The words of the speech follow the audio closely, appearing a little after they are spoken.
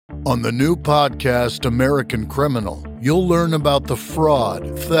On the new podcast, American Criminal, you'll learn about the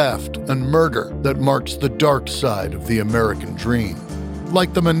fraud, theft, and murder that marks the dark side of the American dream.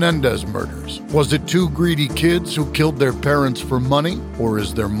 Like the Menendez murders. Was it two greedy kids who killed their parents for money, or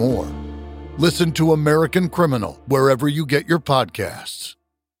is there more? Listen to American Criminal wherever you get your podcasts.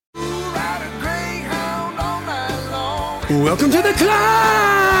 Welcome to The Climb!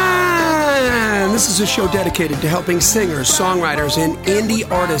 This is a show dedicated to helping singers, songwriters, and indie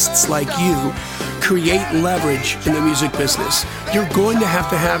artists like you create leverage in the music business. You're going to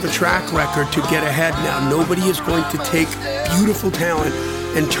have a track record to get ahead now. Nobody is going to take beautiful talent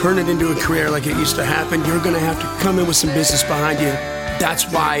and turn it into a career like it used to happen. You're going to have to come in with some business behind you. That's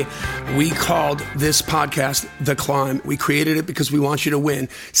why we called this podcast The Climb. We created it because we want you to win.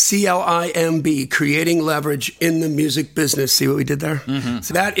 CLIMB, creating leverage in the music business. See what we did there? Mm-hmm.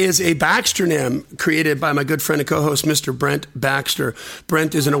 So that is a Baxternym created by my good friend and co-host, Mr. Brent Baxter.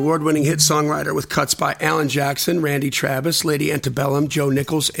 Brent is an award-winning hit songwriter with cuts by Alan Jackson, Randy Travis, Lady Antebellum, Joe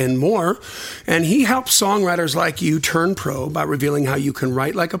Nichols, and more. And he helps songwriters like you turn pro by revealing how you can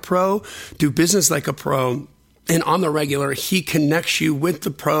write like a pro, do business like a pro, and on the regular, he connects you with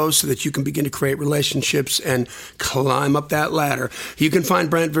the pros so that you can begin to create relationships and climb up that ladder. You can find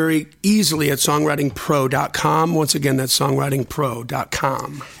Brent very easily at songwritingpro.com. Once again, that's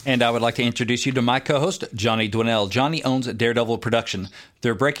songwritingpro.com. And I would like to introduce you to my co-host, Johnny Dwinell. Johnny owns Daredevil Production.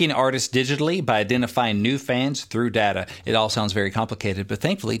 They're breaking artists digitally by identifying new fans through data. It all sounds very complicated, but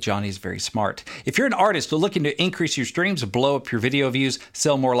thankfully, Johnny's very smart. If you're an artist looking to increase your streams, blow up your video views,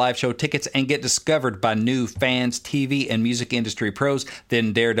 sell more live show tickets, and get discovered by new fans, TV, and music industry pros,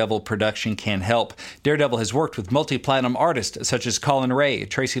 then Daredevil Production can help. Daredevil has worked with multi-platinum artists such as Colin Ray,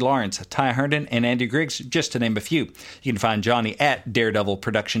 Tracy Lawrence, Ty Herndon, and Andy Griggs, just to name a few. You can find Johnny at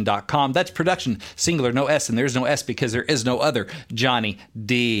daredevilproduction.com. That's production, singular, no S, and there's no S because there is no other Johnny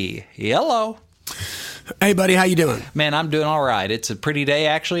D. Hello. Hey, buddy, how you doing? Man, I'm doing all right. It's a pretty day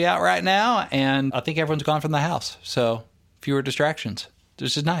actually out right now, and I think everyone's gone from the house, so fewer distractions.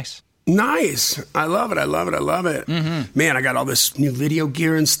 This is nice. Nice. I love it. Mm-hmm. Man, I got all this new video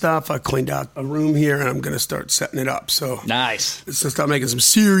gear and stuff. I cleaned out a room here, and I'm going to start setting it up. So nice. Let's start making some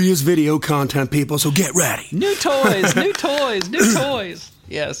serious video content, people, so get ready. New toys, new toys.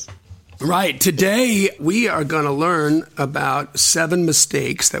 Yes. Right. Today, we are going to learn about 7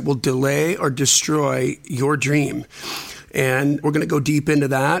 mistakes that will delay or destroy your dream. And we're going to go deep into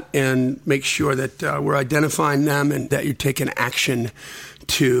that and make sure that we're identifying them and that you're taking action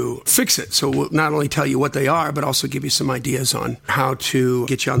to fix it. So we'll not only tell you what they are, but also give you some ideas on how to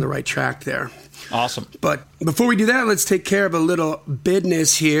get you on the right track there. Awesome. But before we do that, let's take care of a little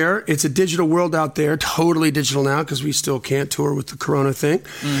business here. It's a digital world out there, totally digital now because we still can't tour with the corona thing.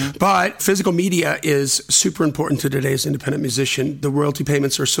 Mm-hmm. But physical media is super important to today's independent musician. The royalty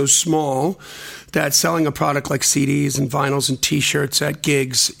payments are so small that selling a product like CDs and vinyls and T-shirts at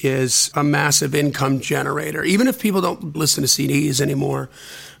gigs is a massive income generator. Even if people don't listen to CDs anymore,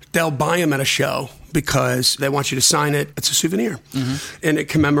 they'll buy them at a show because they want you to sign it. It's a souvenir. Mm-hmm. And it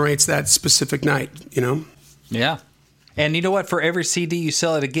commemorates that specific night, you know? Yeah. And you know what? For every CD you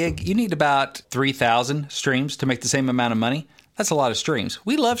sell at a gig, you need about 3,000 streams to make the same amount of money. That's a lot of streams.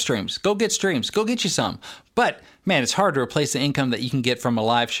 We love streams. Go get streams. Go get you some. But, man, it's hard to replace the income that you can get from a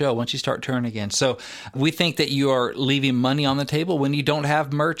live show once you start touring again. So we think that you are leaving money on the table when you don't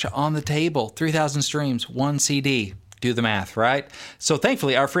have merch on the table. 3,000 streams, 1 CD. Do the math, right? So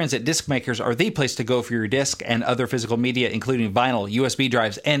thankfully, our friends at Disc Makers are the place to go for your disc and other physical media, including vinyl, USB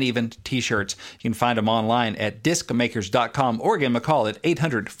drives, and even T-shirts. You can find them online at discmakers.com or give them a call at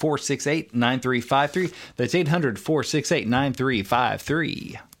 800-468-9353. That's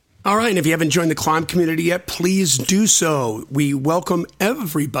 800-468-9353. All right, and if you haven't joined the Climb community yet, please do so. We welcome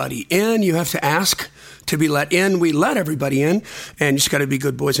everybody in. You have to ask to be let in. We let everybody in, and you just got to be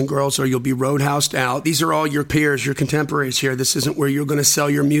good boys and girls or you'll be roadhoused out. These are all your peers, your contemporaries here. This isn't where you're going to sell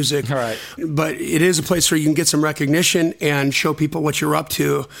your music. All right. But it is a place where you can get some recognition and show people what you're up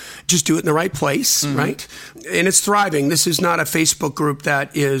to. Just do it in the right place, mm-hmm. right? And it's thriving. This is not a Facebook group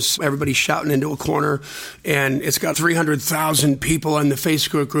that is everybody shouting into a corner, and it's got 300,000 people in the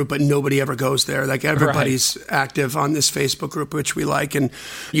Facebook group, but nobody ever goes there. Like everybody's active on this Facebook group, which we like. And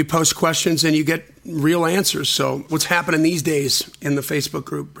you post questions and you get real answers. So what's happening these days in the Facebook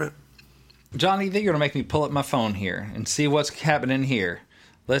group, Brent? Johnny, you're going to make me pull up my phone here and see what's happening here.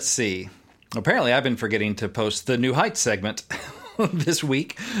 Let's see. Apparently, I've been forgetting to post the New Heights segment. this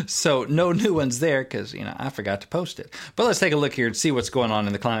week. So no new ones there because, I forgot to post it. But let's take a look here and see what's going on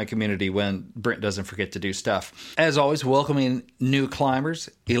in the climbing community when Brent doesn't forget to do stuff. As always, welcoming new climbers,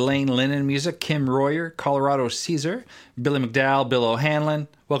 Elaine Lennon Music, Kim Royer, Colorado Caesar, Billy McDowell, Bill O'Hanlon.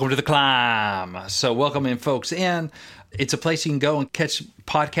 Welcome to the climb. So welcoming folks in. It's a place you can go and catch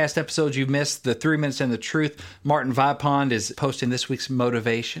podcast episodes you've missed. The 3 Minutes and the Truth. Martin Vipond is posting this week's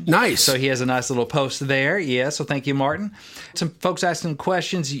motivation. Nice. So he has a nice little post there. Yeah, so thank you, Martin. Some folks asking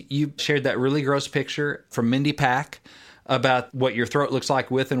questions. You shared that really gross picture from Mindy Pack about what your throat looks like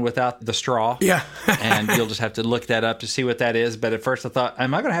with and without the straw. Yeah. And you'll just have to look that up to see what that is. But at first I thought,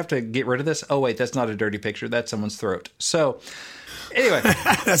 am I going to have to get rid of this? Oh, wait, that's not a dirty picture. That's someone's throat. So anyway.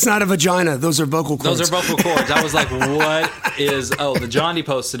 That's not a vagina. Those are vocal cords. Those are vocal cords. I was like, what is... the Johnny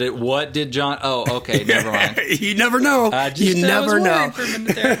posted it. What did John... Oh, okay, never mind. You never know. You never know. For a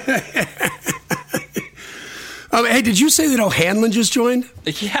minute there. Hey, did you say that O'Hanlon just joined?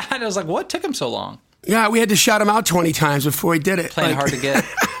 Yeah, and I was like, what took him so long? Yeah, we had to shout him out 20 times before he did it. Playing hard to get.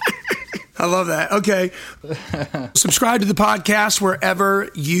 I love that. Okay. Subscribe to the podcast wherever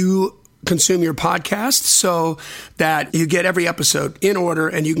you consume your podcast so that you get every episode in order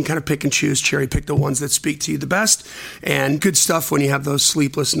and you can kind of pick and choose, cherry pick the ones that speak to you the best, and good stuff when you have those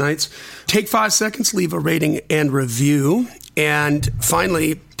sleepless nights. Take 5 seconds, leave a rating and review. And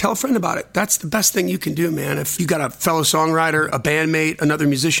finally, tell a friend about it. That's the best thing you can do, man. If you got a fellow songwriter, a bandmate, another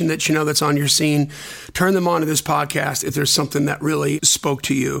musician that you know that's on your scene, turn them on to this podcast. If there's something that really spoke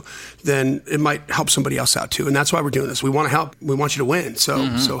to you, then it might help somebody else out too. And that's why we're doing this. We want to help. We want you to win. So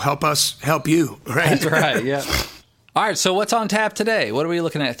help us help you. Right? That's right. Yeah. All right. So what's on tap today? What are we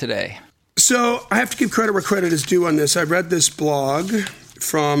looking at today? So I have to give credit where credit is due on this. I read this blog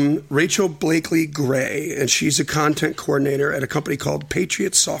from Rachel Blakely Gray, and she's a content coordinator at a company called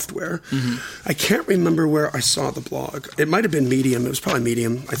Patriot Software. I can't remember where I saw the blog. It might have been Medium. It was probably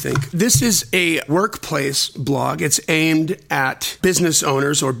Medium, I think. This is a workplace blog. It's aimed at business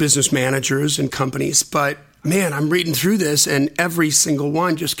owners or business managers and companies. But man, I'm reading through this, and every single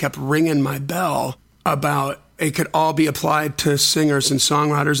one just kept ringing my bell about it could all be applied to singers and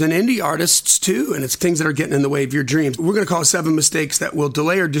songwriters and indie artists too. And it's things that are getting in the way of your dreams. We're going to call 7 mistakes that will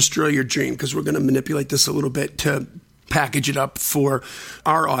delay or destroy your dream, because we're going to manipulate this a little bit to package it up for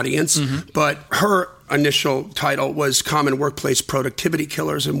our audience. But her initial title was Common Workplace Productivity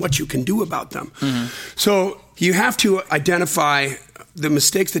Killers and What You Can Do About Them. So you have to identify the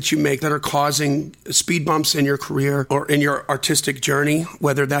mistakes that you make that are causing speed bumps in your career or in your artistic journey,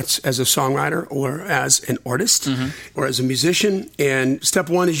 whether that's as a songwriter or as an artist or as a musician. And step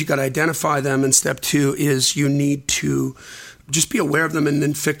 1 is you got to identify them. And step 2 is you need to just be aware of them and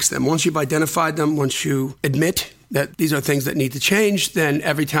then fix them. Once you've identified them, once you admit that these are things that need to change, then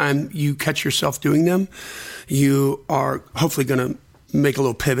every time you catch yourself doing them, you are hopefully going to make a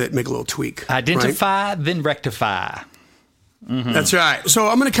little pivot, make a little tweak. Identify, then rectify. That's right. So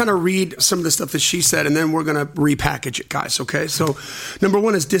I'm going to kind of read some of the stuff that she said, and then we're going to repackage it, guys, okay? So number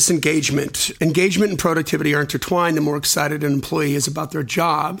 1 is disengagement. Engagement and productivity are intertwined. The more excited an employee is about their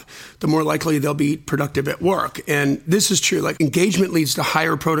job, the more likely they'll be productive at work. And this is true. Like, engagement leads to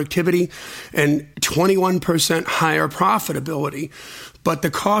higher productivity and 21% higher profitability. But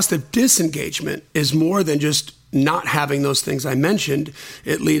the cost of disengagement is more than just not having those things I mentioned.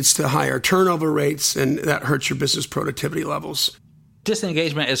 It leads to higher turnover rates, and that hurts your business productivity levels.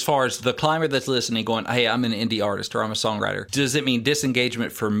 Disengagement as far as the climber that's listening going, hey, I'm an indie artist or I'm a songwriter. Does it mean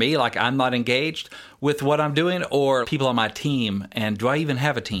disengagement for me, like I'm not engaged with what I'm doing, or people on my team? And do I even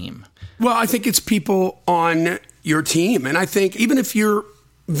have a team? Well, I think it's people on your team. And I think even if you're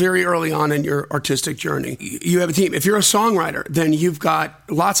very early on in your artistic journey, you have a team. If you're a songwriter, then you've got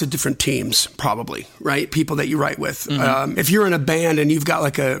lots of different teams, probably, right? People that you write with. If you're in a band and you've got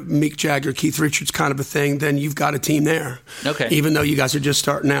like a Mick Jagger, Keith Richards kind of a thing, then you've got a team there. Okay. Even though you guys are just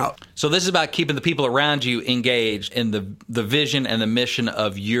starting out. So this is about keeping the people around you engaged in the vision and the mission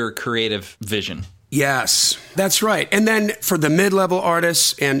of your creative vision. Yes, that's right. And then for the mid-level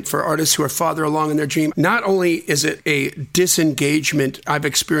artists and for artists who are farther along in their dream, not only is it a disengagement, I've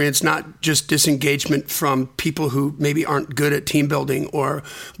experienced not just disengagement from people who maybe aren't good at team building or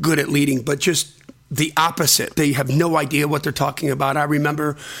good at leading, but just the opposite. They have no idea what they're talking about. I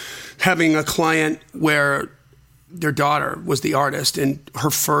remember having a client where their daughter was the artist, and her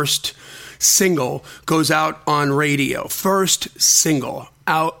first single goes out on radio. First single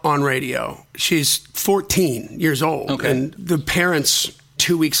out on radio. She's 14 years old. Okay. And the parents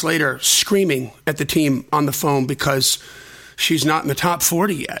 2 weeks later screaming at the team on the phone because she's not in the top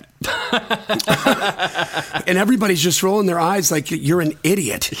 40 yet. And everybody's just rolling their eyes like you're an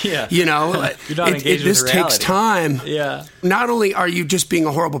idiot. Yeah. You know, you're not engaged this with reality. takes time. Yeah. Not only are you just being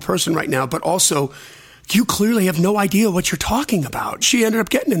a horrible person right now, but also you clearly have no idea what you're talking about. She ended up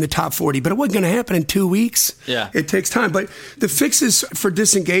getting in the top 40, but it wasn't going to happen in 2 weeks. Yeah. It takes time. But the fixes for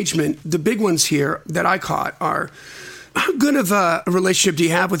disengagement, the big ones here that I caught are, how good of a relationship do you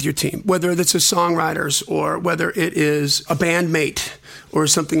have with your team? Whether it's a songwriters or whether it is a bandmate or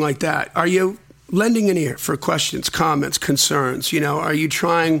something like that. Are you lending an ear for questions, comments, concerns? You know, are you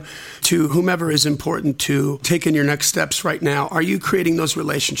trying to, whomever is important to, take in your next steps right now? Are you creating those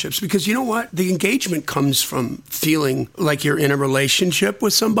relationships? Because you know what? The engagement comes from feeling like you're in a relationship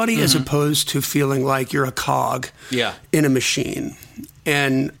with somebody as opposed to feeling like you're a cog in a machine.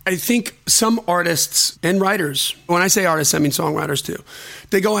 And I think some artists and writers, when I say artists, I mean songwriters too,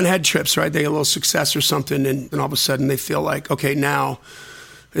 they go on head trips, right? They get a little success or something, and all of a sudden they feel like, okay, now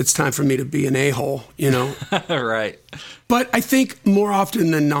it's time for me to be an a-hole, you know? Right. But I think more often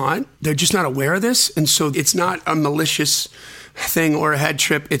than not, they're just not aware of this. And so it's not a malicious thing or a head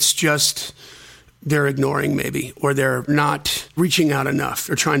trip. It's just they're ignoring maybe, or they're not reaching out enough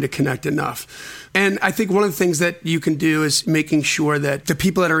or trying to connect enough. And I think one of the things that you can do is making sure that the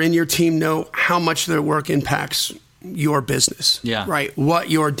people that are in your team know how much their work impacts your business, right? What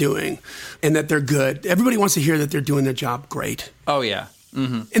you're doing, and that they're good. Everybody wants to hear that they're doing their job great. Oh, yeah.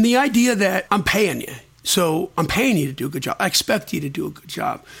 Mm-hmm. And the idea that I'm paying you, so I'm paying you to do a good job. I expect you to do a good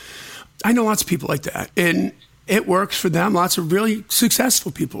job. I know lots of people like that, and it works for them. Lots of really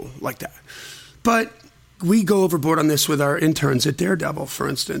successful people like that. But we go overboard on this with our interns at Daredevil, for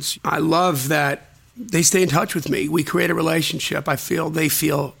instance. I love that they stay in touch with me. We create a relationship. They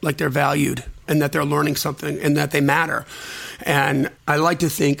feel like they're valued and that they're learning something and that they matter. And I like to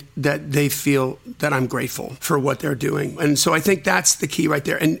think that they feel that I'm grateful for what they're doing. And so I think that's the key right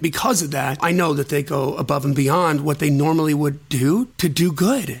there. And because of that, I know that they go above and beyond what they normally would do to do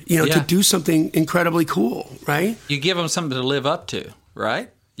good, you know, to do something incredibly cool, right? You give them something to live up to, right?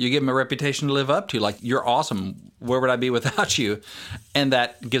 You give them a reputation to live up to. Like, you're awesome. Where would I be without you? And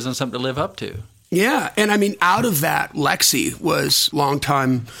that gives them something to live up to. Yeah. And I mean, out of that, Lexi was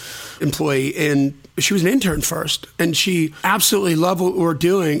longtime employee, and she was an intern first, and she absolutely loved what we were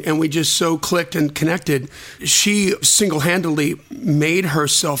doing, and we just so clicked and connected. She single-handedly made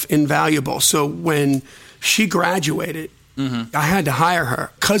herself invaluable. So when she graduated, I had to hire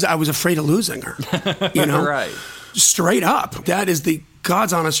her because I was afraid of losing her, you know? Right. Straight up. That is the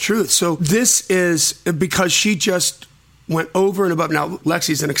God's honest truth. So this is because she just went over and above. Now,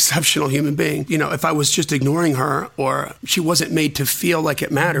 Lexi's an exceptional human being. You know, if I was just ignoring her or she wasn't made to feel like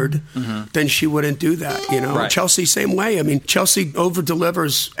it mattered, then she wouldn't do that, you know. Right. Chelsea, same way. I mean, Chelsea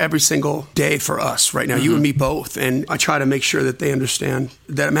over-delivers every single day for us right now, you and me both. And I try to make sure that they understand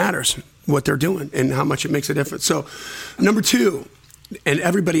that it matters what they're doing and how much it makes a difference. So, number two, and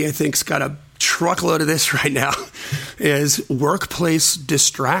everybody I think's got a truckload of this right now, is workplace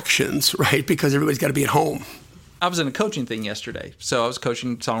distractions, right? Because everybody's got to be at home. I was in a coaching thing yesterday. So I was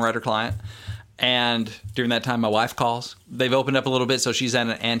coaching songwriter client. And during that time, my wife calls. They've opened up a little bit, so she's at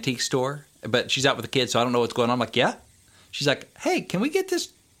an antique store. But she's out with the kids, so I don't know what's going on. I'm like, yeah? She's like, hey, can we get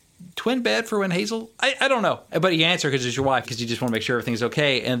this twin bed for when Hazel? I don't know. But you answer because it's your wife, because you just want to make sure everything's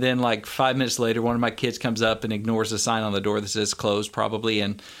okay. And then like 5 minutes later, one of my kids comes up and ignores the sign on the door that says closed probably.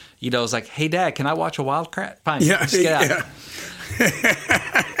 And, you know, it's like, hey, Dad, can I watch a Wildcat? Fine, just get out.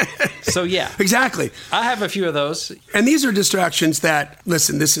 So, yeah. Exactly. I have a few of those. And these are distractions that,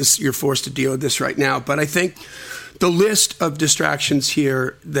 listen, you're forced to deal with this right now. But I think the list of distractions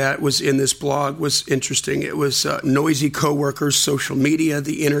here that was in this blog was interesting. It was noisy coworkers, social media,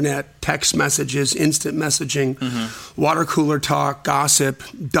 the internet, text messages, instant messaging, water cooler talk, gossip,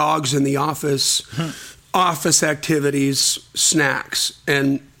 dogs in the office, office activities, snacks.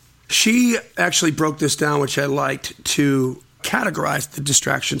 And she actually broke this down, which I liked, to categorize the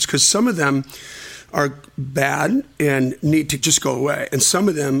distractions, because some of them are bad and need to just go away, and some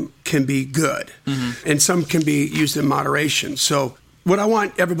of them can be good, and some can be used in moderation. So what I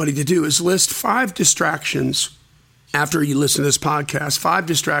want everybody to do is list 5 distractions after you listen to this podcast, 5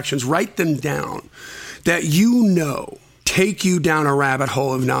 distractions, write them down, that you know take you down a rabbit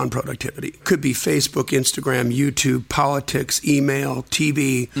hole of non-productivity. Could be Facebook, Instagram, YouTube, politics, email,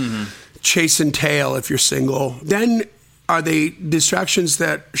 TV, chase and tail if you're single. Then are they distractions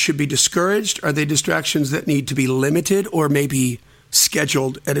that should be discouraged? Are they distractions that need to be limited or maybe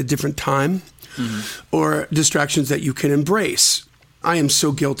scheduled at a different time? Or distractions that you can embrace? I am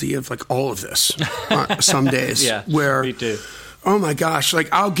so guilty of like all of this some days. Yeah, where me too. Oh my gosh. Like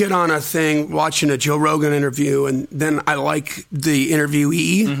I'll get on a thing watching a Joe Rogan interview and then I like the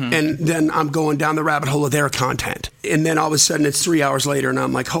interviewee and then I'm going down the rabbit hole of their content. And then all of a sudden it's 3 hours later and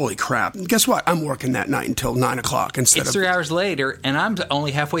I'm like, holy crap. Guess what? I'm working that night until 9 o'clock instead of... It's 3 hours later and I'm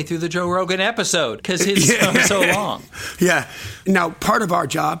only halfway through the Joe Rogan episode because his is so long. Yeah. Now, part of our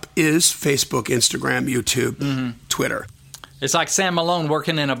job is Facebook, Instagram, YouTube, Twitter. It's like Sam Malone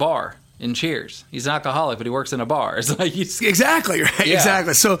working in a bar. In Cheers. He's an alcoholic, but he works in a bar. It's like exactly right. Yeah.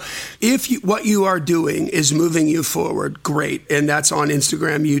 Exactly. So if what you are doing is moving you forward, great. And that's on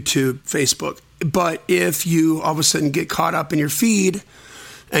Instagram, YouTube, Facebook. But if you all of a sudden get caught up in your feed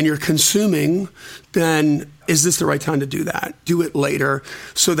and you're consuming, then is this the right time to do that? Do it later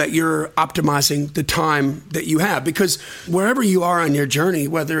so that you're optimizing the time that you have. Because wherever you are on your journey,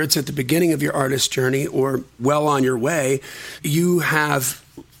 whether it's at the beginning of your artist journey or well on your way, you have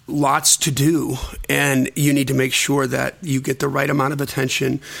lots to do, and you need to make sure that you get the right amount of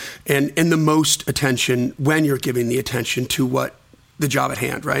attention and the most attention when you're giving the attention to what the job at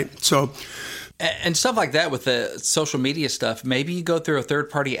hand, right? So, and stuff like that with the social media stuff, maybe you go through a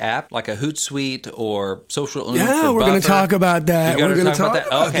third-party app like a Hootsuite or Social. Yeah, we're going to talk about that. We're going to talk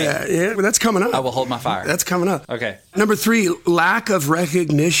about that. Yeah, that's coming up. I will hold my fire. That's coming up. Okay. Number 3, lack of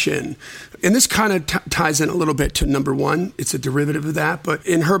recognition. And this kind of ties in a little bit to number 1. It's a derivative of that. But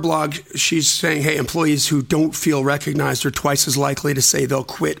in her blog, she's saying, hey, employees who don't feel recognized are twice as likely to say they'll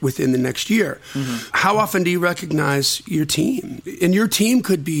quit within the next year. How often do you recognize your team? And your team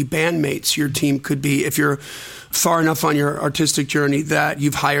could be bandmates. Your team could be, if you're far enough on your artistic journey, that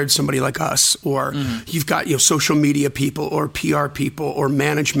you've hired somebody like us, or you've got social media people or PR people or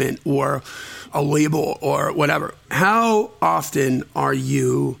management or a label or whatever. How often are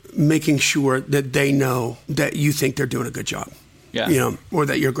you making sure that they know that you think they're doing a good job? Yeah. Or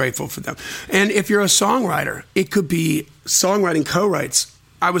that you're grateful for them. And if you're a songwriter, it could be songwriting co-writes.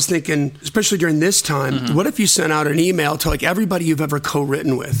 I was thinking, especially during this time, what if you sent out an email to like everybody you've ever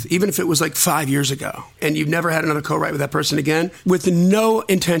co-written with, even if it was like 5 years ago, and you've never had another co-write with that person again, with no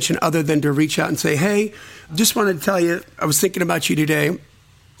intention other than to reach out and say, hey, just wanted to tell you, I was thinking about you today. I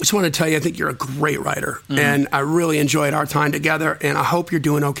just want to tell you, I think you're a great writer, and I really enjoyed our time together, and I hope you're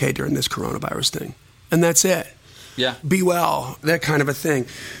doing okay during this coronavirus thing. And that's it. Yeah. Be well, that kind of a thing.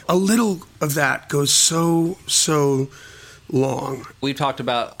 A little of that goes so long. We talked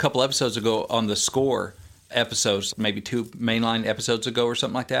about a couple episodes ago on the score episodes, maybe 2 mainline episodes ago or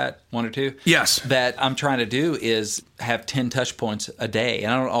something like that, 1 or 2. Yes. That I'm trying to do is have 10 touch points a day.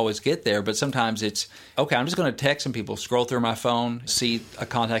 And I don't always get there, but sometimes it's, okay, I'm just going to text some people, scroll through my phone, see a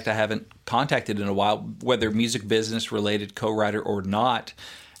contact I haven't contacted in a while, whether music business related, co-writer or not,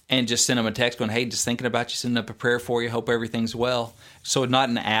 and just send them a text going, hey, just thinking about you, sending up a prayer for you, hope everything's well. So not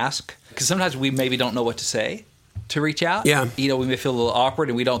an ask, because sometimes we maybe don't know what to say to reach out. Yeah. We may feel a little awkward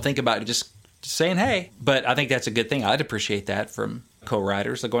and we don't think about it, just saying hey. But I think that's a good thing. I'd appreciate that from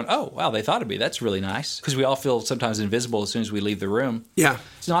co-writers. Like going, oh, wow, they thought of me. That's really nice. Because we all feel sometimes invisible as soon as we leave the room. Yeah.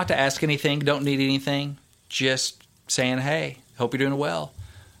 It's not to ask anything, don't need anything, just saying hey, hope you're doing well.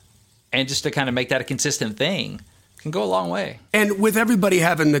 And just to kind of make that a consistent thing can go a long way. And with everybody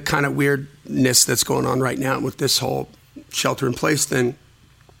having the kind of weirdness that's going on right now with this whole shelter in place thing,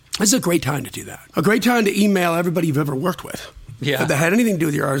 it's a great time to do that. A great time to email everybody you've ever worked with. Yeah. That had anything to do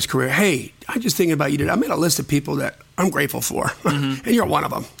with your artist career. Hey, I'm just thinking about you today. I made a list of people that I'm grateful for, and you're one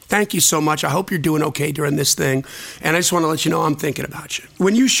of them. Thank you so much. I hope you're doing okay during this thing, and I just want to let you know I'm thinking about you.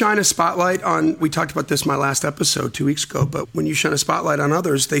 When you shine a spotlight on, we talked about this in my last episode 2 weeks ago, but when you shine a spotlight on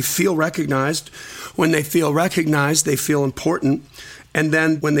others, they feel recognized. When they feel recognized, they feel important, and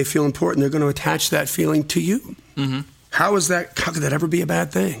then when they feel important, they're going to attach that feeling to you. How could that ever be a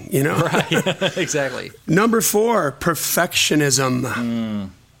bad thing, Right, exactly. Number 4, perfectionism.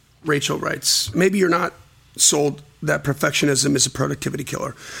 Rachel writes, maybe you're not sold that perfectionism is a productivity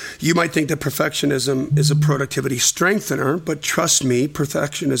killer. You might think that perfectionism is a productivity strengthener, but trust me,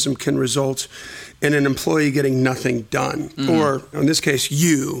 perfectionism can result in an employee getting nothing done, or in this case,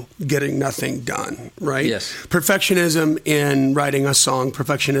 you getting nothing done, right? Yes. Perfectionism in writing a song,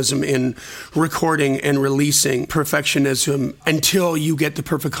 perfectionism in recording and releasing, perfectionism until you get the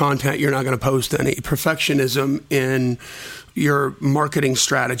perfect content, you're not going to post any. Perfectionism in your marketing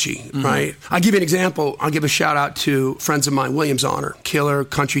strategy, right? I'll give you an example. I'll give a shout out to friends of mine, Williams Honor, killer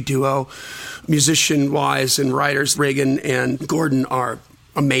country duo, musician-wise and writers. Reagan and Gordon are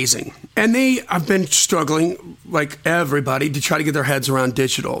amazing. And they have been struggling, like everybody, to try to get their heads around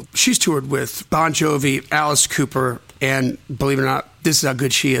digital. She's toured with Bon Jovi, Alice Cooper, and believe it or not, this is how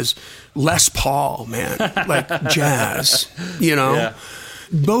good she is, Les Paul, man, like jazz, Yeah.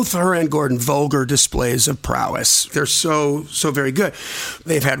 Both her and Gordon, vulgar displays of prowess. They're so very good.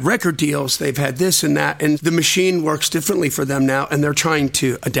 They've had record deals, they've had this and that, and the machine works differently for them now, and they're trying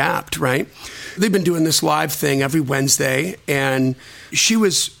to adapt, right? They've been doing this live thing every Wednesday, and she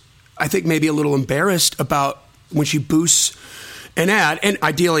was, I think, maybe a little embarrassed about when she boosts an ad, and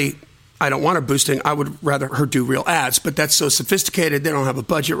ideally, I don't want her boosting. I would rather her do real ads, but that's so sophisticated. They don't have a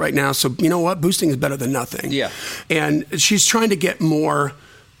budget right now. So you know what? Boosting is better than nothing. Yeah. And she's trying to get more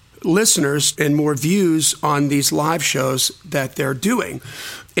listeners and more views on these live shows that they're doing.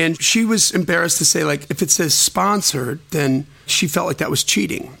 And she was embarrassed to say, like, if it says sponsored, then she felt like that was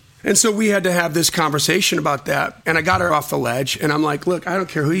cheating. And so we had to have this conversation about that. And I got her off the ledge. And I'm like, look, I don't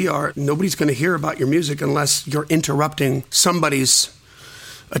care who you are. Nobody's going to hear about your music unless you're interrupting somebody's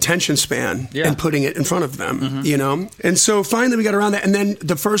attention span and putting it in front of them, you know? And so finally we got around that. And then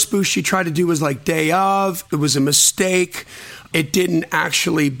the first boost she tried to do was like day of. It was a mistake. It didn't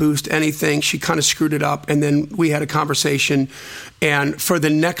actually boost anything. She kind of screwed it up. And then we had a conversation. And for the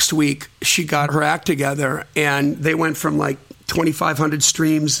next week, she got her act together. And they went from like 2,500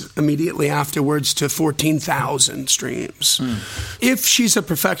 streams immediately afterwards to 14,000 streams. If she's a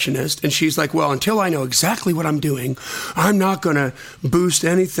perfectionist and she's like, well, until I know exactly what I'm doing, I'm not going to boost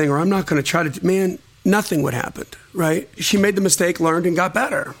anything, or I'm not going to try to, man, nothing would happen, right? She made the mistake, learned, and got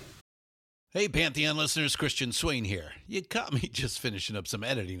better. Hey, Pantheon listeners, Christian Swain here. You caught me just finishing up some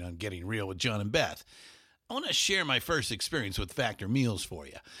editing on Getting Real with John and Beth. I want to share my first experience with Factor Meals for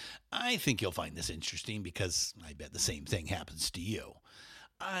you. I think you'll find this interesting because I bet the same thing happens to you.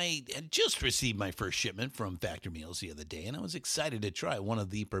 I had just received my first shipment from Factor Meals the other day, and I was excited to try one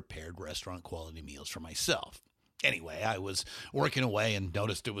of the prepared restaurant quality meals for myself. Anyway, I was working away and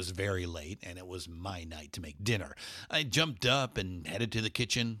noticed it was very late, and it was my night to make dinner. I jumped up and headed to the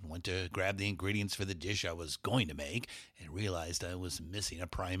kitchen, went to grab the ingredients for the dish I was going to make, and realized I was missing a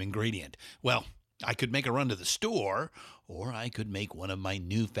prime ingredient. Well, I could make a run to the store, or I could make one of my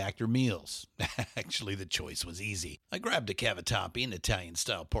new Factor meals. Actually, the choice was easy. I grabbed a cavatappi, an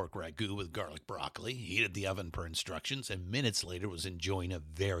Italian-style pork ragu with garlic broccoli, heated the oven per instructions, and minutes later was enjoying a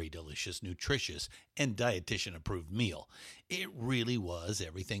very delicious, nutritious, and dietitian-approved meal. It really was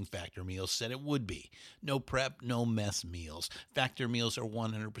everything Factor Meals said it would be. No prep, no mess meals. Factor Meals are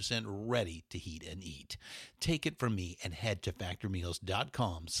 100% ready to heat and eat. Take it from me and head to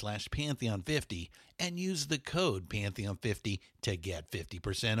factormeals.com/Pantheon50 and use the code Pantheon50 to get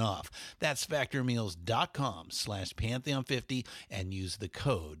 50% off. That's factormeals.com/Pantheon50 and use the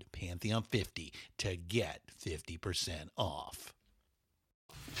code Pantheon50 to get 50% off.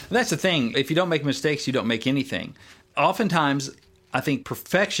 And that's the thing. If you don't make mistakes, you don't make anything. Oftentimes, I think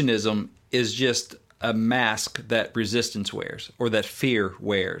perfectionism is just a mask that resistance wears, or that fear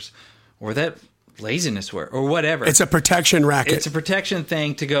wears, or that laziness wears, or whatever. It's a protection racket. It's a protection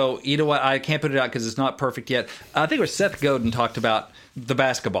thing to go, you know what, I can't put it out because it's not perfect yet. I think it was Seth Godin talked about the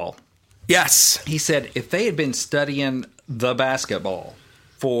basketball. Yes. He said if they had been studying the basketball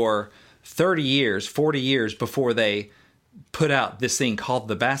for 30 years, 40 years before they put out this thing called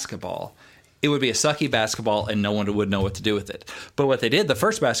the basketball, it would be a sucky basketball and no one would know what to do with it. But what they did, the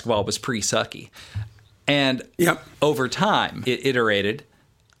first basketball was pretty sucky. And over time, it iterated,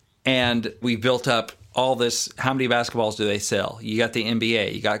 and we built up all this. How many basketballs do they sell? You got the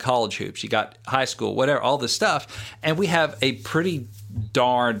NBA, you got college hoops, you got high school, whatever, all this stuff. And we have a pretty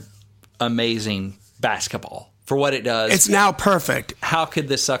darn amazing basketball for what it does. It's now perfect. How could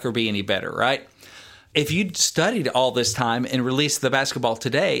this sucker be any better, right? If you'd studied all this time and released the basketball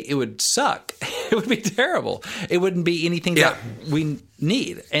today, it would suck. It would be terrible. It wouldn't be anything that we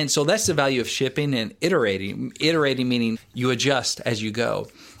need. And so that's the value of shipping and iterating. Iterating meaning you adjust as you go.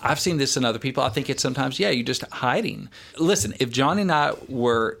 I've seen this in other people. I think it's sometimes, you're just hiding. Listen, if Johnny and I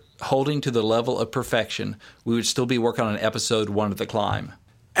were holding to the level of perfection, we would still be working on episode 1 of The Climb.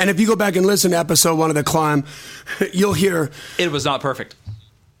 And if you go back and listen to episode 1 of The Climb, you'll hear it was not perfect.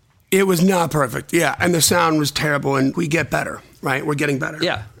 It was not perfect, and the sound was terrible, and we get better, right? We're getting better.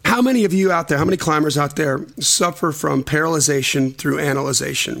 Yeah. How many of you out there, how many climbers out there suffer from paralyzation through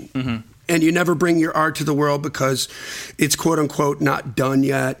analyzation? Mm-hmm. And you never bring your art to the world because it's quote-unquote not done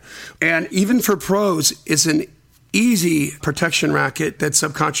yet. And even for pros, it's an easy protection racket that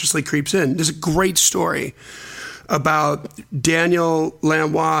subconsciously creeps in. There's a great story about Daniel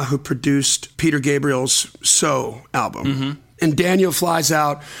Lanois, who produced Peter Gabriel's So album. Mm-hmm. And Daniel flies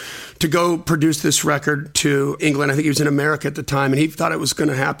out to go produce this record to England. I think he was in America at the time, and he thought it was going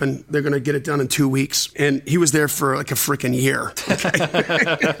to happen. They're going to get it done in 2 weeks. And he was there for like a freaking year.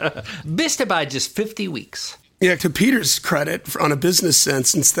 Okay? Missed it by just 50 weeks. Yeah, to Peter's credit, on a business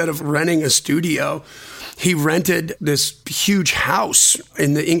sense, instead of renting a studio, he rented this huge house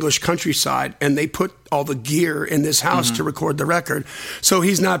in the English countryside, and they put all the gear in this house to record the record. So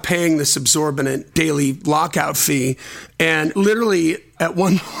he's not paying this exorbitant daily lockout fee. And literally at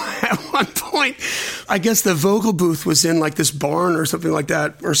one point, I guess the vocal booth was in like this barn or something like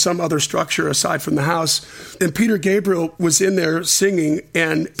that, or some other structure aside from the house. And Peter Gabriel was in there singing,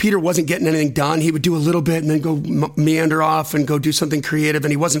 and Peter wasn't getting anything done. He would do a little bit and then go meander off and go do something creative,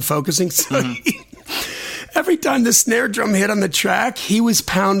 and he wasn't focusing. So every time the snare drum hit on the track, he was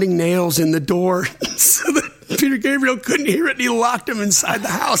pounding nails in the door so that Peter Gabriel couldn't hear it, and he locked him inside the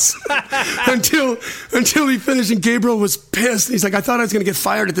house until he finished. And Gabriel was pissed. He's like, I thought I was going to get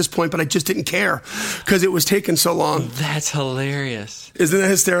fired at this point, but I just didn't care because it was taking so long. That's hilarious. Isn't that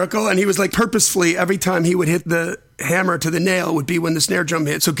hysterical? And he was like, purposefully, every time he would hit the hammer to the nail would be when the snare drum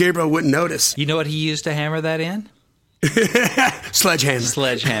hit, so Gabriel wouldn't notice. You know what he used to hammer that in?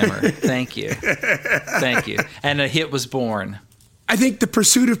 Sledgehammer. Thank you. And a hit was born. I think the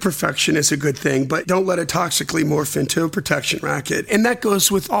pursuit of perfection is a good thing, but don't let it toxically morph into a protection racket. And that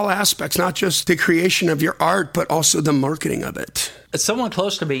goes with all aspects, not just the creation of your art, but also the marketing of it. Someone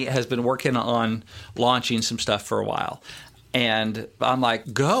close to me has been working on launching some stuff for a while. And I'm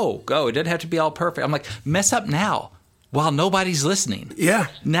like, go. It doesn't have to be all perfect. I'm like, mess up now while nobody's listening. Yeah.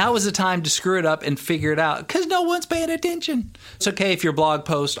 Now is the time to screw it up and figure it out because no one's paying attention. It's okay if your blog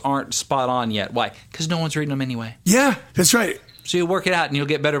posts aren't spot on yet. Why? Because no one's reading them anyway. Yeah, that's right. So you'll work it out and you'll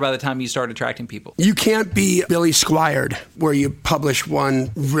get better by the time you start attracting people. You can't be Billy Squired where you publish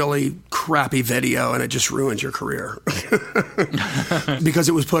one really crappy video and it just ruins your career because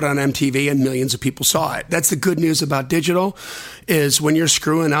it was put on MTV and millions of people saw it. That's the good news about digital is when you're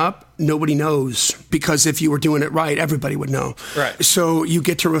screwing up, nobody knows, because if you were doing it right, everybody would know. Right. So you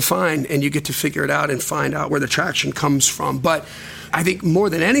get to refine and you get to figure it out and find out where the traction comes from. But I think more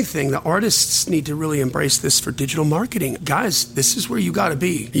than anything, the artists need to really embrace this for digital marketing. Guys, this is where you got to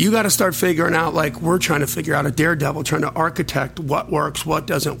be. You got to start figuring out, like we're trying to figure out a daredevil, trying to architect what works, what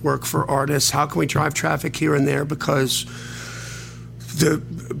doesn't work for artists. How can we drive traffic here and there? Because the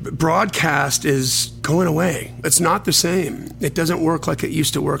broadcast is going away. It's not the same. It doesn't work like it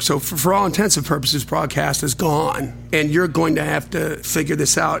used to work. So for all intents and purposes, broadcast is gone. And you're going to have to figure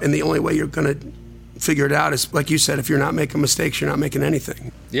this out. And the only way you're going to figure it out is, like you said, if you're not making mistakes, you're not making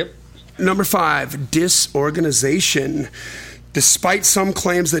anything. Yep. Number 5, disorganization. Despite some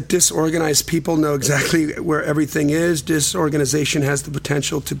claims that disorganized people know exactly where everything is, disorganization has the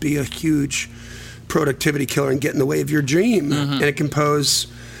potential to be a huge productivity killer and get in the way of your dream. And it can pose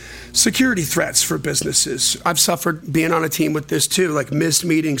security threats for businesses. I've suffered being on a team with this too, like missed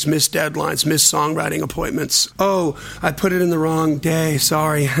meetings, missed deadlines, missed songwriting appointments. Oh, I put it in the wrong day,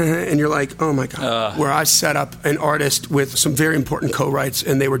 sorry. And you're like, oh my God. Where I set up an artist with some very important co-writes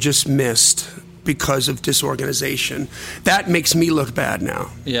and they were just missed because of disorganization. That makes me look bad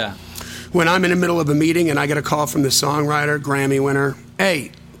now. Yeah. When I'm in the middle of a meeting and I get a call from the songwriter, Grammy winner,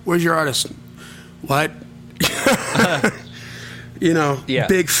 hey, where's your artist? What? You know,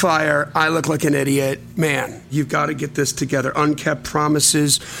 big fire, I look like an idiot. Man, you've got to get this together. Unkept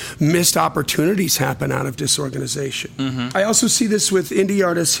promises, missed opportunities happen out of disorganization. I also see this with indie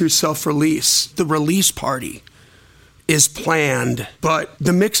artists who self-release. The release party is planned, but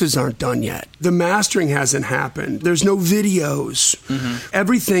the mixes aren't done yet. The mastering hasn't happened. There's no videos.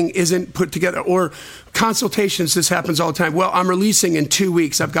 Everything isn't put together. Or consultations, this happens all the time. Well, I'm releasing in 2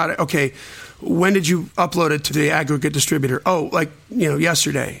 weeks. I've got it. Okay. When did you upload it to the aggregate distributor? Oh, like,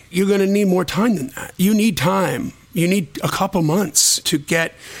 yesterday. You're going to need more time than that. You need time. You need a couple months to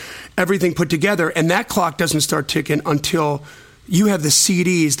get everything put together. And that clock doesn't start ticking until you have the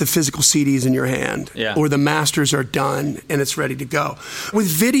CDs, the physical CDs in your hand, or the masters are done and it's ready to go.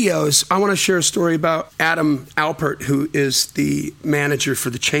 With videos, I want to share a story about Adam Alpert, who is the manager for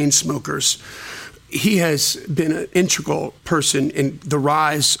the Chainsmokers. He has been an integral person in the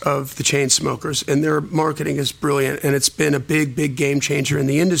rise of the Chainsmokers, and their marketing is brilliant, and it's been a big, big game changer in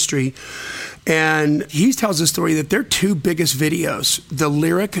the industry. And he tells a story that their 2 biggest videos, the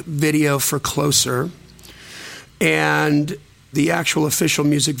lyric video for Closer and the actual official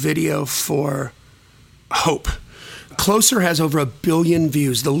music video for Hope. Closer has over 1 billion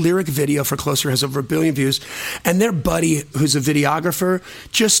views. The lyric video for Closer has over 1 billion views. And their buddy, who's a videographer,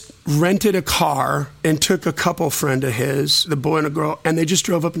 just rented a car and took a couple friend of his, the boy and a girl, and they just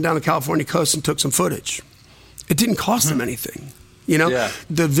drove up and down the California coast and took some footage. It didn't cost them anything.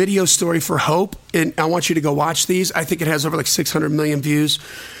 The video story for Hope, and I want you to go watch these. I think it has over like 600 million views.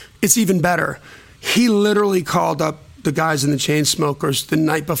 It's even better. He literally called up the guys in the Chainsmokers the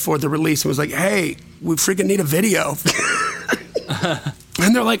night before the release and was like, hey, we freaking need a video.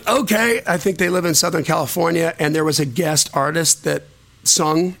 And they're like, okay. I think they live in Southern California, and there was a guest artist that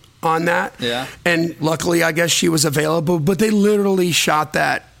sung on that. Yeah. And luckily, I guess she was available, but they literally shot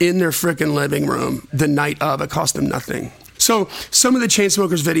that in their freaking living room the night of. It cost them nothing. So some of the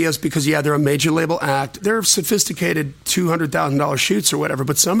Chainsmokers videos, because, they're a major label act, they're sophisticated $200,000 shoots or whatever,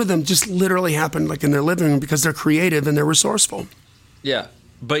 but some of them just literally happened like in their living room because they're creative and they're resourceful. Yeah.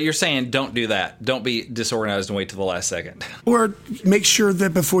 But you're saying don't do that. Don't be disorganized and wait till the last second. Or make sure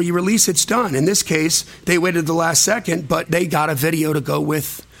that before you release, it's done. In this case, they waited the last second, but they got a video to go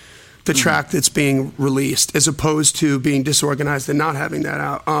with the track that's being released, as opposed to being disorganized and not having that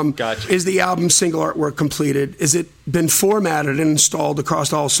out. Gotcha. Is the album single artwork completed? Is it been formatted and installed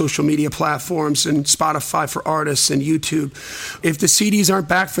across all social media platforms and Spotify for artists and YouTube? If the CDs aren't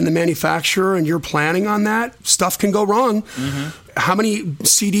back from the manufacturer and you're planning on that, stuff can go wrong. How many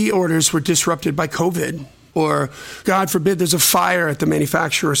CD orders were disrupted by COVID? Or, God forbid, there's a fire at the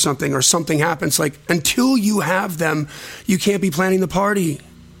manufacturer or something happens. Like, until you have them, you can't be planning the party.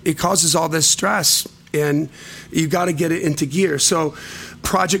 It causes all this stress, and you've got to get it into gear. So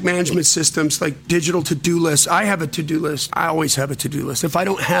project management systems like digital to-do lists. I have a to-do list. I always have a to-do list. If I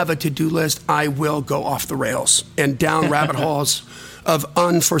don't have a to-do list, I will go off the rails and down rabbit holes of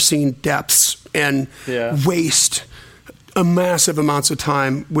unforeseen depths and waste a massive amounts of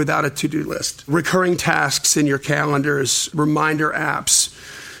time without a to-do list. Recurring tasks in your calendars, reminder apps.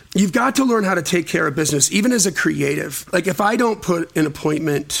 You've got to learn how to take care of business, even as a creative. Like, if I don't put an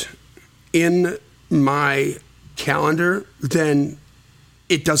appointment in my calendar, then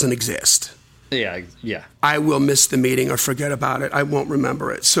it doesn't exist. Yeah. I will miss the meeting or forget about it. I won't remember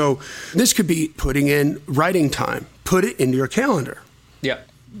it. So this could be putting in writing time. Put it into your calendar. Yeah.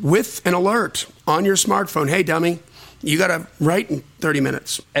 With an alert on your smartphone. Hey, dummy, you got to write in 30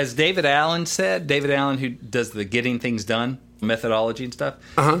 minutes. As David Allen said, David Allen, who does the getting things done methodology and stuff,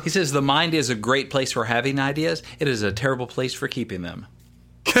 he says the mind is a great place for having ideas. It is a terrible place for keeping them.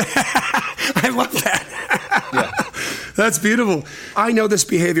 I love that. Yeah. That's beautiful. I know this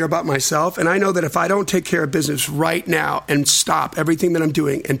behavior about myself, and I know that if I don't take care of business right now and stop everything that I'm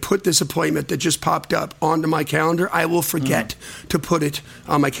doing and put this appointment that just popped up onto my calendar, I will forget to put it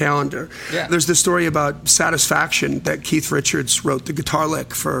on my calendar. Yeah. There's the story about Satisfaction that Keith Richards wrote the guitar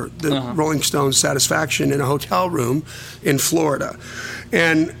lick for the Rolling Stones' Satisfaction in a hotel room in Florida.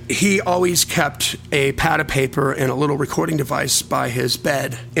 And he always kept a pad of paper and a little recording device by his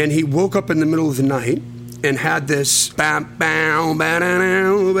bed. And he woke up in the middle of the night and had this he had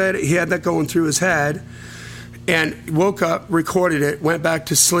that going through his head, and woke up, recorded it, went back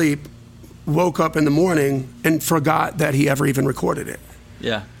to sleep, woke up in the morning and forgot that he ever even recorded it.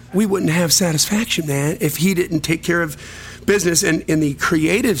 Yeah. We wouldn't have Satisfaction, man, if he didn't take care of business. And in the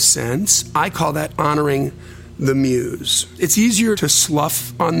creative sense, I call that honoring the muse. It's easier to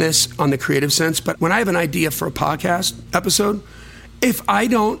slough on this on the creative sense, but when I have an idea for a podcast episode, if I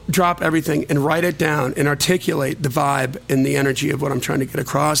don't drop everything and write it down and articulate the vibe and the energy of what I'm trying to get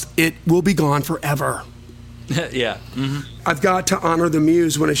across, it will be gone forever. Yeah. I've got to honor the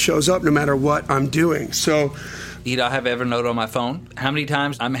muse when it shows up, no matter what I'm doing. So, I have Evernote on my phone. How many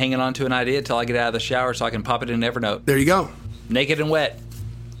times I'm hanging on to an idea until I get out of the shower so I can pop it in Evernote. There you go. Naked and wet.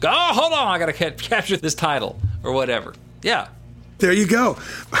 Oh, hold on, I got to capture this title or whatever. Yeah. There you go.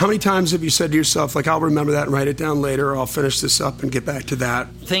 How many times have you said to yourself, like, I'll remember that and write it down later, or I'll finish this up and get back to that?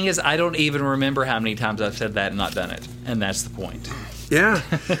 Thing is, I don't even remember how many times I've said that and not done it. And that's the point. Yeah.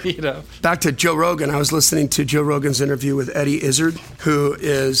 Back to Joe Rogan. I was listening to Joe Rogan's interview with Eddie Izzard, who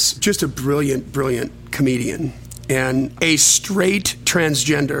is just a brilliant, brilliant comedian and a straight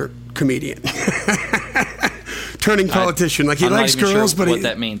transgender comedian. Turning politician. Like, he likes girls, but what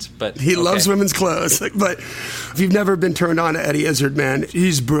that means, but he loves women's clothes. Like, but if you've never been turned on to Eddie Izzard, man,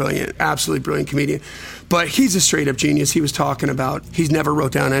 he's brilliant, absolutely brilliant comedian. But he's a straight up genius. He was talking about he's never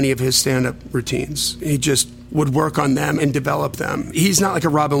wrote down any of his stand up routines. He just would work on them and develop them. He's not like a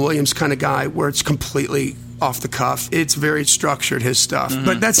Robin Williams kind of guy where it's completely off the cuff. It's very structured, his stuff.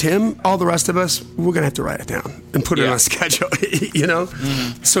 But that's him. All the rest of us, we're going to have to write it down and put it on a schedule, you know?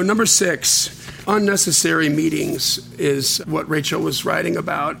 So number 6, unnecessary meetings is what Rachel was writing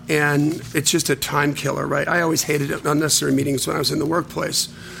about. And it's just a time killer, right? I always hated unnecessary meetings when I was in the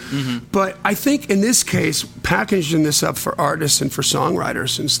workplace. But I think in this case, packaging this up for artists and for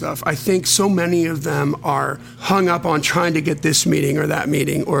songwriters and stuff, I think so many of them are hung up on trying to get this meeting or that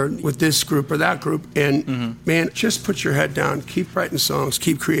meeting or with this group or that group. And man, just put your head down, keep writing songs,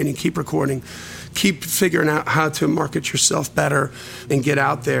 keep creating, keep recording, keep figuring out how to market yourself better and get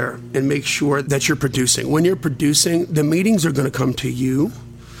out there and make sure that you're producing. When you're producing, the meetings are going to come to you.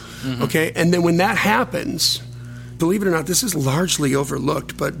 Okay. And then when that happens, believe it or not, this is largely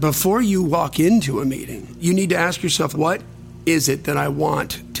overlooked, but before you walk into a meeting, you need to ask yourself, what is it that I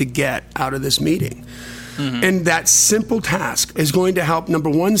want to get out of this meeting? Mm-hmm. And that simple task is going to help, number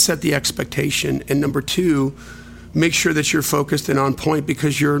one, set the expectation, and number two, make sure that you're focused and on point,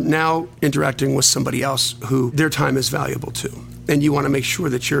 because you're now interacting with somebody else who their time is valuable to. And you want to make sure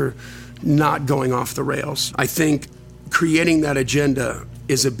that you're not going off the rails. I think creating that agenda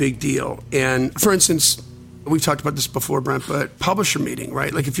is a big deal. And for instance, we've talked about this before, Brent, but publisher meeting,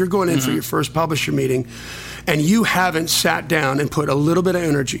 right? Like if you're going in for your first publisher meeting and you haven't sat down and put a little bit of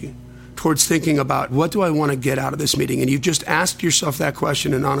energy towards thinking about what do I want to get out of this meeting, and you've just asked yourself that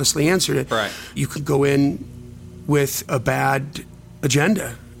question and honestly answered it, right, you could go in with a bad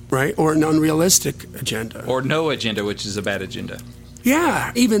agenda, right? Or an unrealistic agenda. Or no agenda, which is a bad agenda.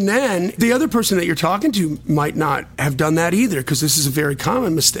 Yeah. Even then, the other person that you're talking to might not have done that either, because this is a very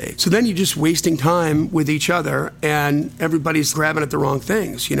common mistake. So then you're just wasting time with each other and everybody's grabbing at the wrong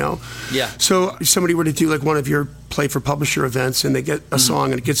things, you know? Yeah. So if somebody were to do like one of your play for publisher events and they get a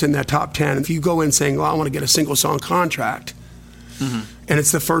song and it gets in that top 10, if you go in saying, well, I want to get a single song contract, and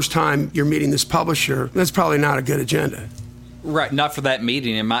it's the first time you're meeting this publisher, that's probably not a good agenda. Right. Not for that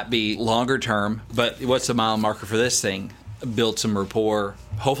meeting. It might be longer term, but what's the mile marker for this thing? Build some rapport.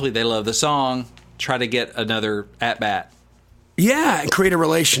 Hopefully they love the song. Try to get another at-bat. Yeah, and create a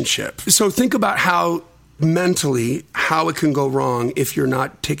relationship. So think about how mentally, how it can go wrong if you're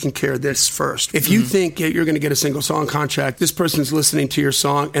not taking care of this first. If you think you're going to get a single song contract, this person's listening to your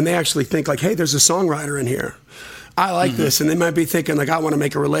song, and they actually think like, hey, there's a songwriter in here. I like this. And they might be thinking like, I want to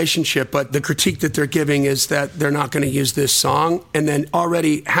make a relationship, but the critique that they're giving is that they're not going to use this song. And then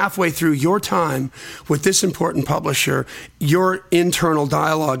already halfway through your time with this important publisher, your internal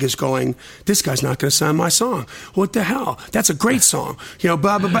dialogue is going, this guy's not going to sign my song. What the hell? That's a great song. You know,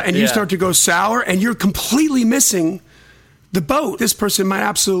 blah, blah, blah. And you start to go sour and you're completely missing the boat. This person might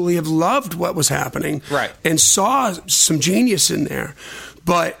absolutely have loved what was happening, right, and saw some genius in there.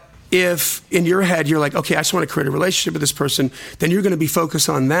 But if in your head you're like, okay, I just want to create a relationship with this person, then you're going to be focused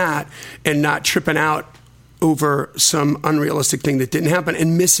on that and not tripping out over some unrealistic thing that didn't happen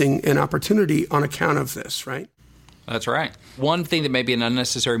and missing an opportunity on account of this, right? That's right. One thing that may be an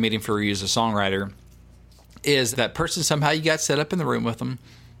unnecessary meeting for you as a songwriter is that person somehow you got set up in the room with them,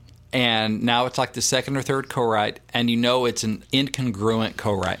 and now it's like the second or third co-write, and you know it's an incongruent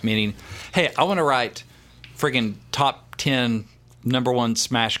co-write, meaning, hey, I want to write friggin' top 10 number one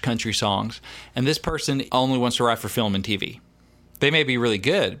smash country songs, and this person only wants to write for film and TV. They may be really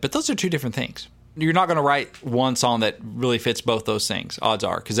good, but those are two different things. You're not going to write one song that really fits both those things, odds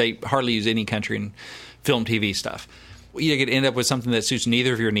are, because they hardly use any country and film TV stuff. You could end up with something that suits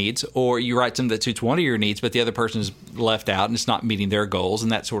neither of your needs, or you write something that suits one of your needs, but the other person is left out and it's not meeting their goals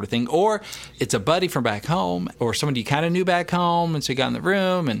and that sort of thing. Or it's a buddy from back home, or somebody you kind of knew back home, and so you got in the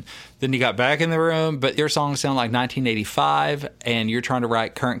room, and then you got back in the room, but your songs sound like 1985, and you're trying to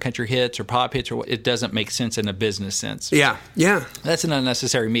write current country hits or pop hits, or what. It doesn't make sense in a business sense. Yeah. That's an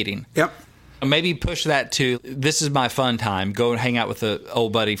unnecessary meeting. Yep. Maybe push that to, this is my fun time. Go and hang out with an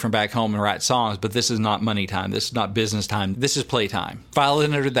old buddy from back home and write songs, but this is not money time. This is not business time. This is play time. File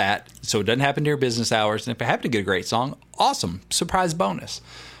it under that so it doesn't happen during business hours. And if I happen to get a great song, awesome. Surprise bonus.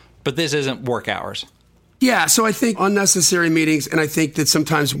 But this isn't work hours. Yeah, so I think unnecessary meetings, and I think that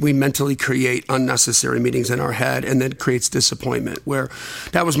sometimes we mentally create unnecessary meetings in our head, and then it creates disappointment, where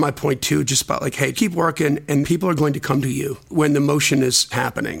that was my point too, just about like, hey, keep working, and people are going to come to you when the motion is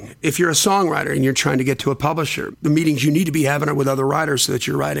happening. If you're a songwriter and you're trying to get to a publisher, the meetings you need to be having are with other writers so that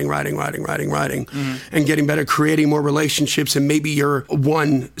you're writing, and getting better, creating more relationships, and maybe you're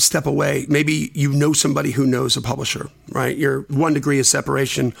one step away. Maybe you know somebody who knows a publisher, right? You're 1 degree of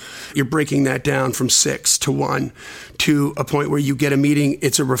separation. You're breaking that down from 6 to 1 to a point where you get a meeting,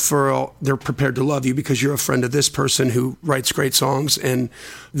 it's a referral, they're prepared to love you because you're a friend of this person who writes great songs, and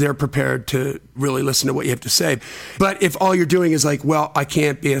they're prepared to really listen to what you have to say. But if all you're doing is like, well, I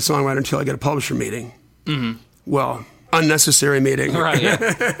can't be a songwriter until I get a publisher meeting, well, unnecessary meeting. Right,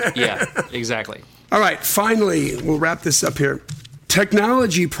 yeah, exactly. All right, finally, we'll wrap this up here.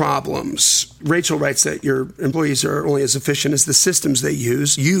 Technology problems. Rachel writes that your employees are only as efficient as the systems they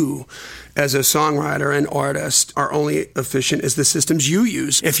use. You, as a songwriter and artist, are only efficient as the systems you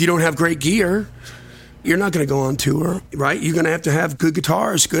use. If you don't have great gear, you're not going to go on tour, right? You're going to have good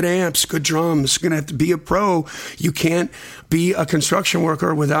guitars, good amps, good drums. You're going to have to be a pro. You can't be a construction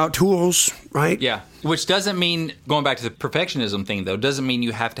worker without tools, right? Yeah, which doesn't mean, going back to the perfectionism thing, though, doesn't mean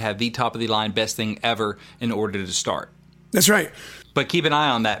you have to have the top of the line best thing ever in order to start. That's right. But keep an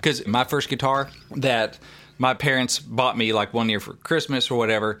eye on that, because my first guitar that My parents bought me like one year for Christmas or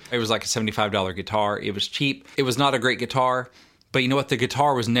whatever. It was like a $75 guitar. It was cheap. It was not a great guitar, but you know what? The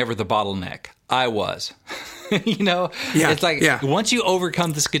guitar was never the bottleneck. I was. It's like once you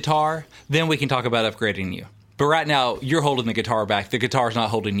overcome this guitar, then we can talk about upgrading you. But right now, you're holding the guitar back. The guitar's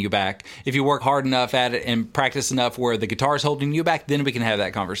not holding you back. If you work hard enough at it and practice enough where the guitar's holding you back, then we can have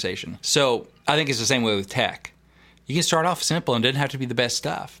that conversation. So I think it's the same way with tech. You can start off simple and it doesn't have to be the best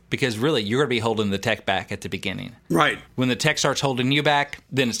stuff because really you're going to be holding the tech back at the beginning. Right. When the tech starts holding you back,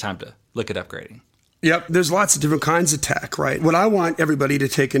 then it's time to look at upgrading. Yep. There's lots of different kinds of tech, right? What I want everybody to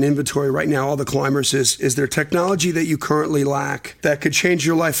take an inventory right now, all the climbers, is there technology that you currently lack that could change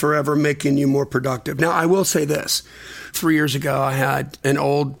your life forever, making you more productive? Now, I will say this. 3 years ago, I had an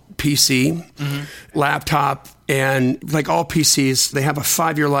old PC, laptop, and like all PCs, they have a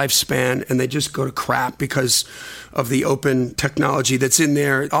 5-year lifespan and they just go to crap because of the open technology that's in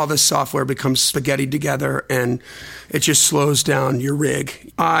there. All this software becomes spaghetti together and it just slows down your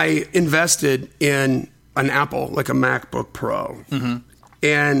rig. I invested in an Apple, like a MacBook Pro.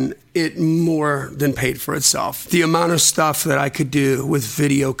 And it more than paid for itself. The amount of stuff that I could do with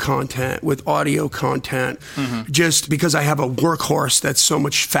video content, with audio content, just because I have a workhorse that's so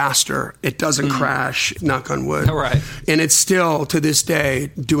much faster, it doesn't crash, knock on wood. Right. And it's still, to this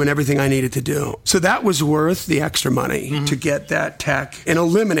day, doing everything I needed to do. So that was worth the extra money to get that tech and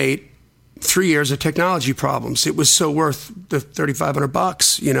eliminate 3 years of technology problems. It was so worth the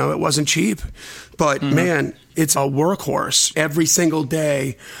 $3,500. It wasn't cheap, but man, it's a workhorse. Every single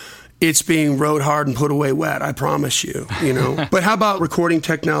day, it's being rode hard and put away wet. I promise you. But how about recording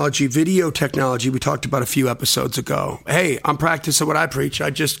technology, video technology? We talked about a few episodes ago. Hey, I'm practicing what I preach. I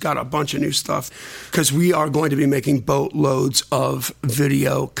just got a bunch of new stuff because we are going to be making boatloads of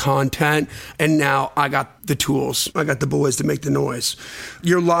video content. And now I got the tools. I got the boys to make the noise.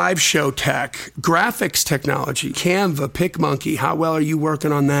 Your live show tech, graphics technology, Canva, PicMonkey. How well are you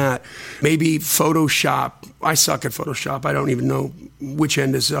working on that? Maybe Photoshop. I suck at Photoshop. I don't even know which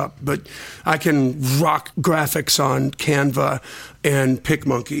end is up, but I can rock graphics on Canva and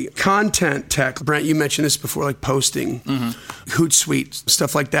PicMonkey. Content tech. Brent, you mentioned this before, like posting, Hootsuite,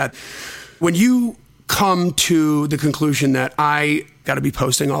 stuff like that. When you come to the conclusion that I got to be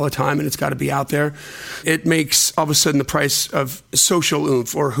posting all the time and it's got to be out there, it makes all of a sudden the price of Social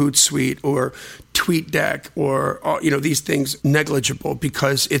Oomph or Hootsuite or TweetDeck or these things negligible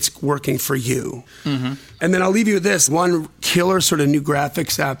because it's working for you. And then I'll leave you with this. One killer sort of new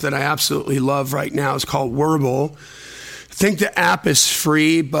graphics app that I absolutely love right now is called Wurble. I think the app is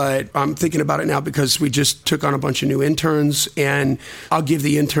free, but I'm thinking about it now because we just took on a bunch of new interns and I'll give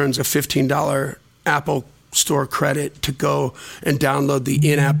the interns a $15 Apple Store credit to go and download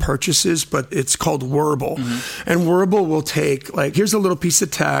the in-app purchases, but it's called Wurble. And Wurble will take, here's a little piece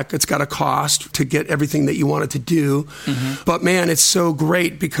of tech. It's got a cost to get everything that you want it to do. But man, it's so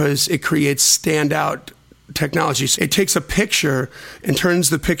great because it creates standout technology. So it takes a picture and turns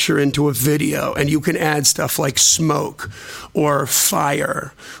the picture into a video, and you can add stuff like smoke or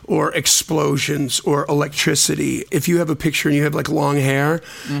fire or explosions or electricity. If you have a picture and you have long hair,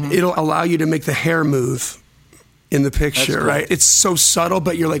 it'll allow you to make the hair move in the picture, cool. Right? It's so subtle,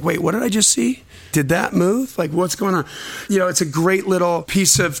 but you're like, wait, what did I just see? Did that move? What's going on? It's a great little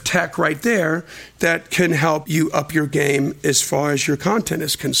piece of tech right there that can help you up your game as far as your content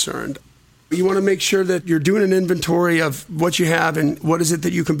is concerned. You want to make sure that you're doing an inventory of what you have and what is it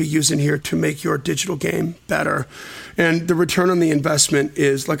that you can be using here to make your digital game better. And the return on the investment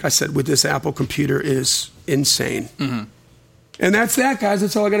is, like I said, with this Apple computer is insane. And that's that, guys.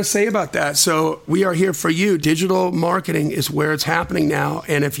 That's all I got to say about that. So we are here for you. Digital marketing is where it's happening now.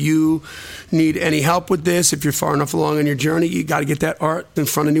 And if you need any help with this, if you're far enough along on your journey, you got to get that art in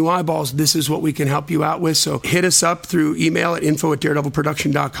front of new eyeballs. This is what we can help you out with. So hit us up through email at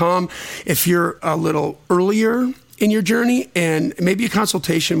info@daredevilproduction.com. If you're a little earlier in your journey, and maybe a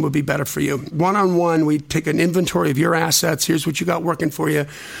consultation would be better for you. One-on-one, we take an inventory of your assets. Here's what you got working for you.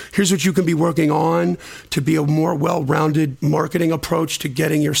 Here's what you can be working on to be a more well-rounded marketing approach to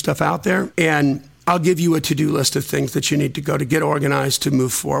getting your stuff out there. And I'll give you a to-do list of things that you need to go to get organized to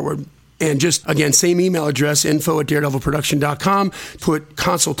move forward. And just, again, same email address, info@daredevilproduction.com. Put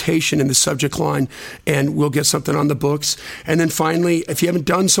consultation in the subject line, and we'll get something on the books. And then finally, if you haven't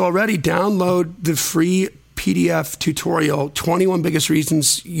done so already, download the free PDF tutorial, 21 biggest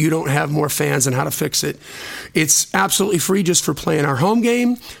reasons you don't have more fans and how to fix it. It's absolutely free just for playing our home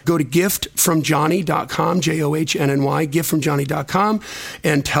game. Go to giftfromjohnny.com, Johnny, giftfromjohnny.com,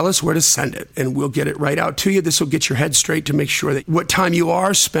 and tell us where to send it, and we'll get it right out to you. This will get your head straight to make sure that what time you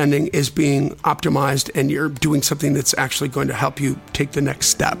are spending is being optimized and you're doing something that's actually going to help you take the next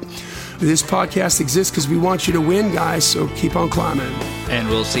step. This podcast exists because we want you to win, guys, so keep on climbing. And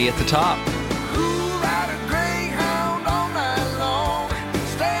we'll see you at the top.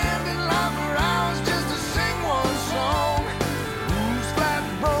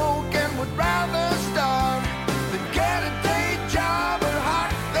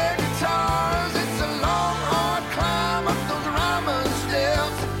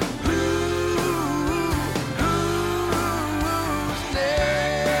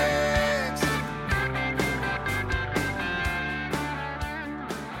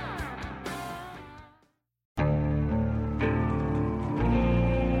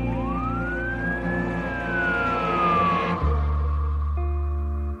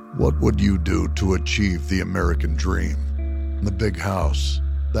 What would you do to achieve the American dream? The big house,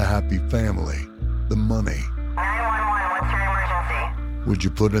 the happy family, the money. 911, what's your emergency? Would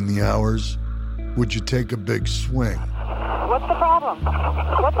you put in the hours? Would you take a big swing? What's the problem?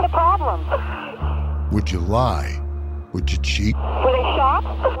 What's the problem? Would you lie? Would you cheat? Were they shot?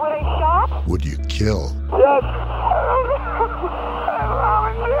 Were they shot? Would you kill? Yes. My mom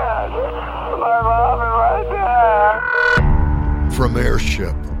is dead. My mom is right there. From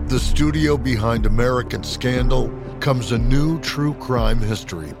Airship, the studio behind American Scandal, comes a new true crime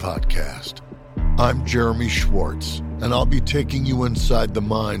history podcast. I'm Jeremy Schwartz, and I'll be taking you inside the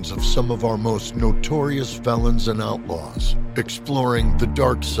minds of some of our most notorious felons and outlaws, exploring the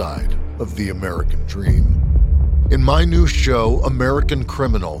dark side of the American dream. In my new show, American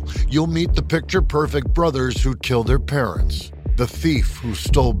Criminal, you'll meet the picture-perfect brothers who killed their parents, the thief who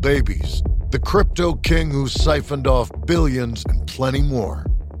stole babies, the crypto king who siphoned off billions, and plenty more.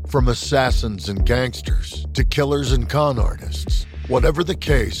 From assassins and gangsters to killers and con artists. Whatever the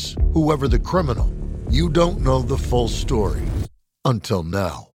case, whoever the criminal, you don't know the full story. Until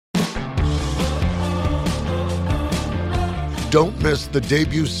now. Don't miss the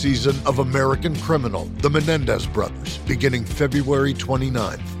debut season of American Criminal, The Menendez Brothers, beginning February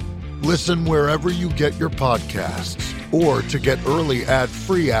 29th. Listen wherever you get your podcasts, or to get early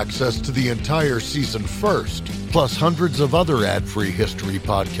ad-free access to the entire season first, plus hundreds of other ad-free history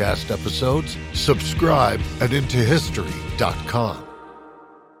podcast episodes, subscribe at IntoHistory.com.